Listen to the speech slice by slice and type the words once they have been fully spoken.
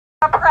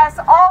oppress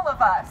all of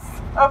us,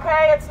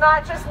 okay? It's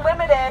not just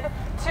limited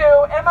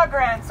to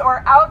immigrants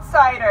or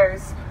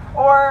outsiders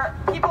or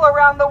people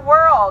around the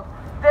world.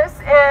 This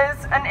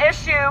is an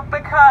issue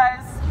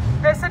because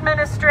this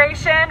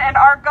administration and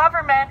our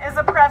government is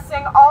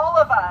oppressing all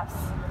of us.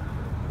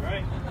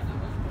 Right.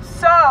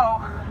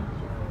 So,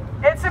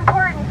 it's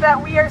important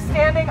that we are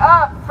standing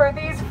up for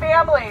these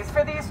families,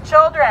 for these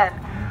children.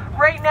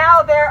 Right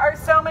now, there are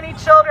so many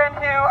children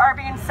who are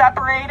being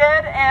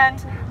separated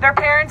and their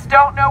parents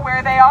don't know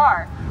where they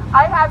are.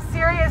 I have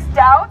serious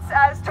doubts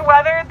as to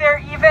whether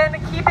they're even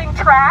keeping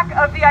track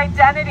of the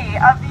identity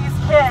of these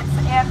kids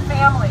and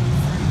families.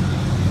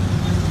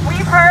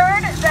 We've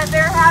heard that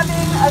they're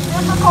having a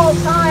difficult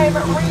time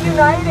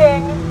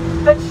reuniting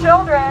the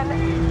children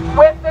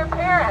with their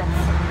parents.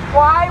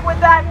 Why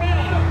would that be?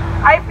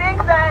 I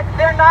think that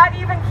they're not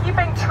even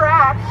keeping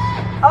track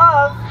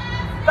of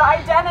the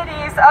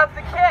identities of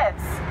the kids.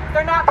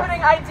 They're not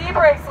putting ID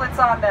bracelets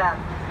on them.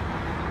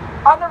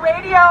 On the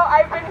radio,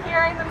 I've been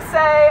hearing them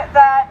say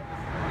that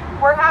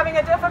we're having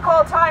a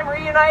difficult time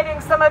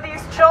reuniting some of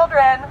these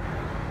children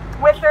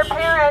with their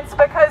parents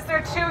because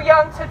they're too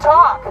young to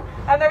talk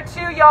and they're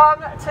too young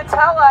to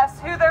tell us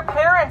who their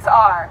parents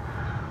are.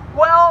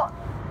 Well,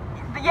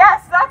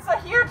 yes, that's a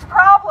huge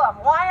problem.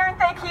 Why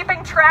aren't they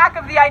keeping track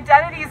of the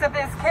identities of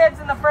these kids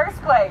in the first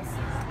place?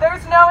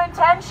 There's no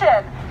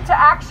intention to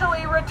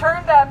actually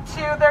return them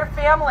to their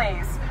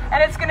families,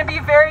 and it's going to be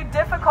very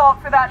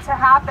difficult for that to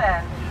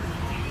happen.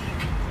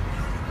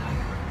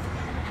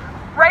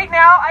 Right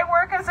now, I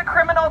work as a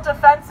criminal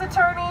defense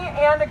attorney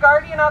and a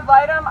guardian ad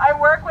litem. I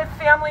work with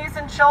families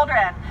and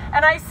children,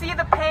 and I see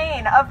the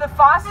pain of the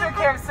foster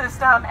care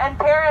system and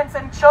parents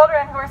and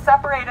children who are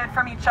separated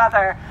from each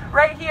other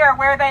right here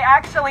where they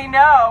actually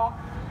know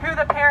who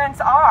the parents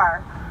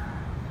are.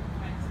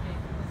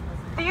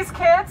 These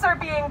kids are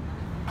being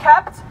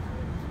kept,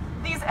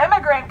 these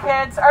immigrant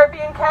kids are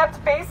being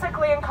kept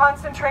basically in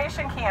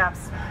concentration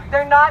camps.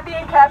 They're not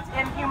being kept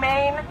in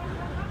humane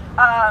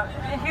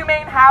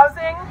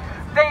housing.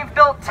 They've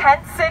built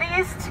tent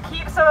cities to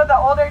keep some of the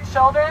older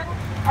children,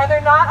 and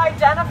they're not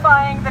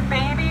identifying the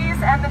babies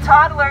and the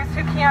toddlers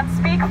who can't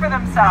speak for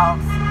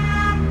themselves.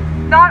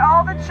 Not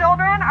all the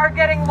children are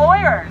getting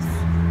lawyers.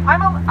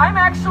 I'm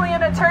actually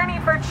an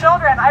attorney for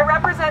children. I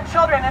represent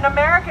children. In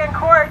American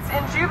courts,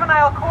 in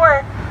juvenile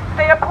court,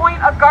 they appoint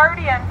a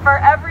guardian for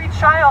every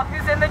child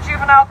who's in the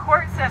juvenile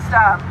court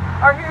system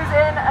or who's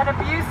in an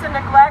abuse and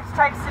neglect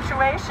type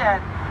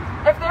situation.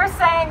 If they're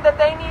saying that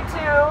they need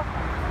to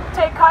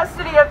take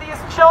custody of these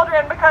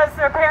children because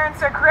their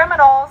parents are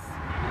criminals,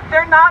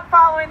 they're not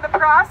following the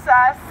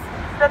process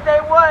that they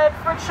would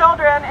for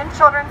children in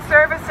children's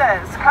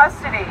services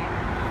custody.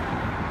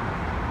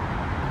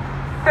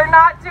 They're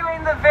not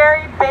doing the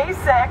very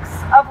basics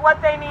of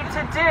what they need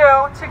to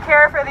do to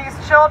care for these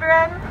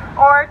children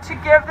or to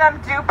give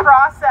them due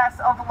process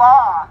of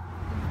law.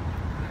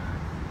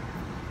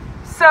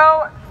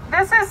 So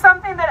this is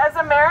something that as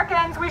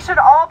Americans we should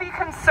all be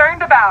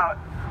concerned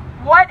about.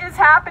 What is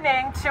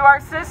happening to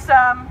our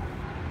system?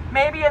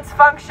 Maybe it's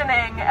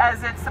functioning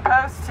as it's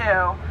supposed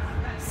to,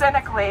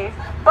 cynically,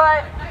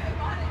 but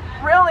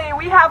really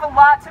we have a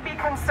lot to be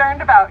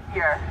concerned about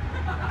here,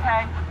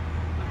 okay?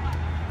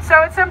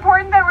 So it's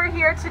important that we're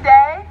here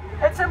today.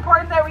 It's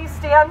important that we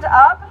stand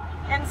up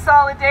in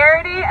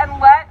solidarity and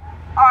let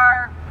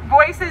our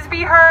voices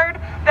be heard,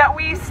 that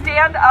we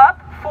stand up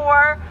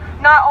for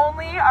not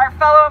only our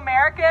fellow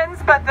Americans,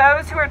 but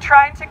those who are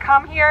trying to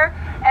come here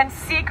and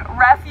seek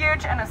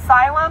refuge and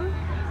asylum.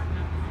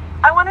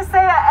 I want to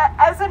say,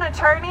 as an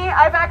attorney,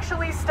 I've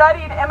actually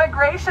studied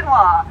immigration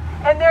law,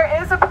 and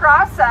there is a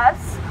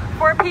process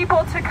for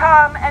people to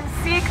come and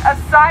seek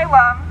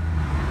asylum,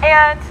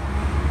 and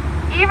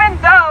even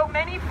though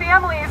many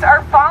families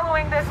are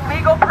following this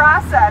legal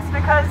process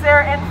because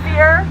they're in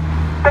fear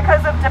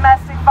because of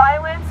domestic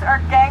violence or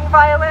gang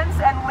violence,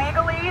 and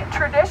legally,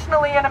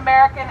 traditionally in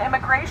American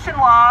immigration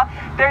law,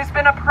 there's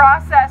been a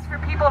process for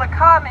people to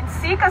come and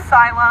seek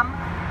asylum,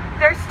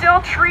 they're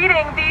still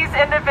treating these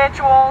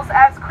individuals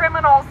as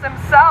criminals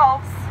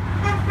themselves,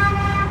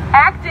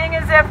 acting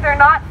as if they're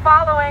not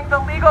following the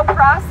legal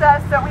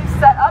process that we've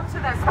set up to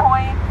this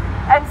point,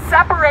 and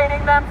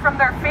separating them from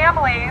their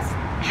families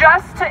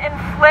just to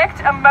inflict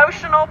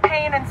emotional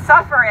pain and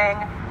suffering,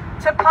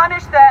 to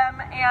punish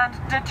them and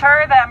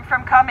deter them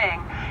from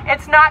coming.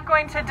 It's not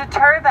going to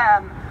deter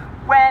them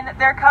when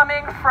they're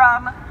coming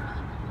from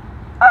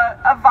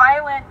a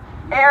violent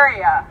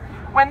area,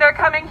 when they're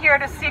coming here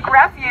to seek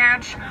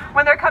refuge,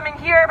 when they're coming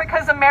here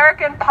because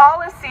American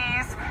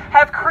policies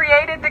have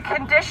created the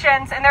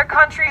conditions in their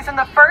countries in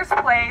the first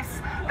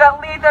place that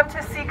lead them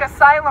to seek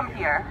asylum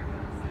here.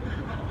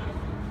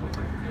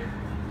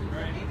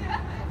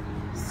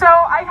 So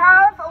I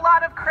have a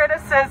lot of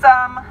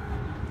criticism.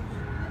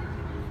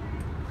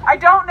 I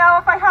don't know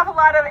if I have a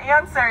lot of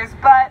answers,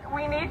 but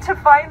we need to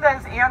find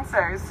those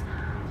answers.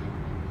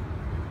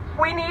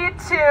 We need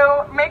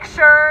to make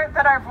sure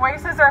that our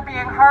voices are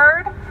being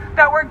heard,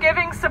 that we're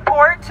giving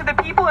support to the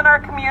people in our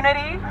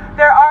community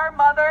There are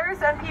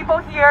mothers and people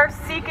here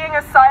seeking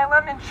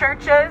asylum in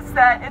churches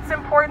that it's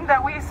important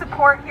that we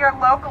support here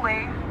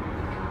locally.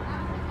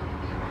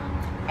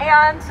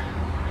 And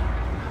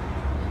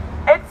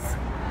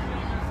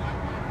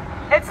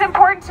it's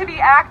important to be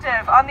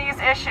active on these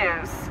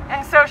issues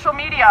in social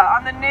media,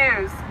 on the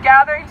news,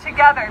 gathering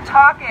together,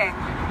 talking,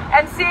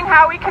 and seeing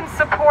how we can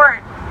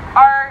support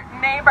our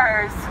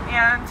neighbors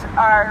and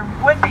our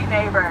would-be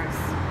neighbors.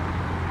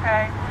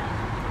 Okay?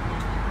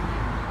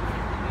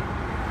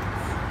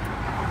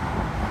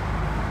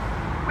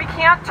 We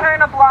can't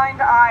turn a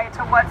blind eye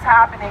to what's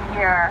happening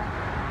here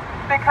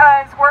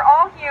because we're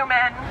all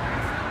human.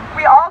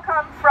 We all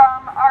come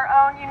from our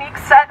own unique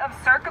set of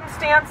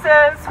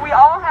circumstances. We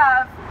all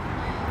have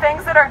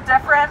things that are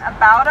different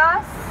about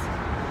us.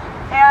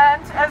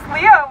 And as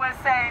Leo was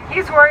saying,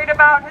 he's worried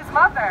about his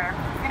mother.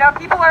 You know,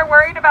 people are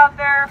worried about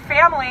their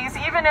families,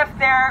 even if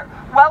they're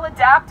well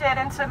adapted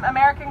into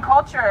American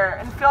culture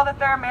and feel that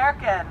they're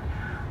American.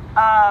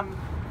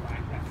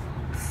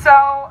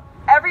 So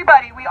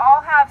everybody, we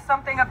all have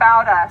something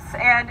about us.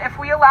 And if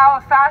we allow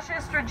a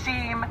fascist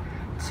regime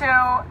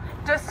to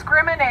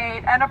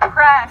discriminate and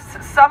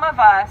oppress some of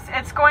us,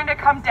 it's going to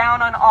come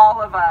down on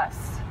all of us.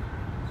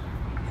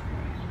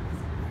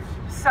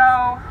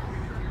 So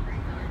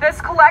this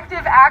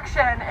collective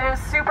action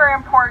is super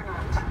important.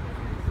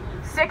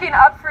 Sticking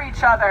up for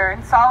each other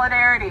in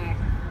solidarity.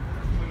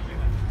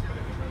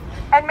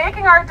 And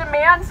making our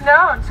demands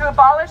known to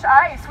abolish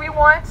ICE. We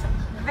want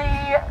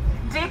the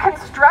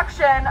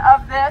deconstruction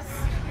of this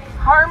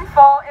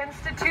harmful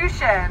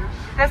institution,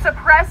 this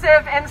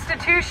oppressive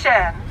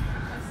institution.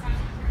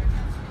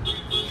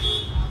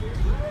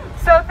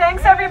 So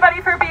thanks everybody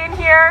for being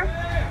here.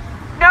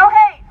 No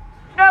hate,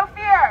 no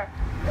fear.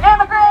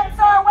 Immigrants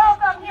are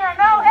welcome here.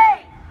 No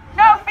hate,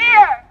 no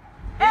fear.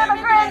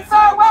 Immigrants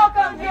are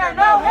welcome here.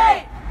 No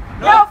hate,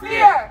 no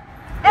fear.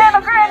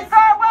 Immigrants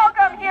are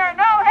welcome here.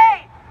 No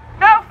hate,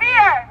 no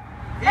fear.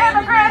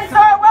 Immigrants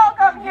are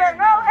welcome here.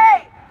 No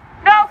hate,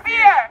 no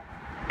fear.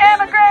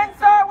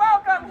 Immigrants are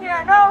welcome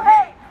here. No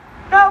hate,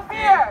 no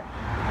fear.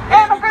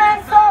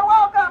 Immigrants are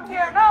welcome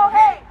here. No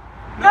hate,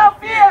 no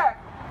fear.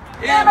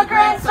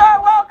 Immigrants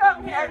are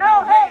welcome here.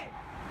 No hate,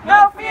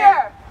 no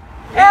fear.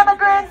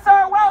 Immigrants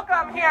are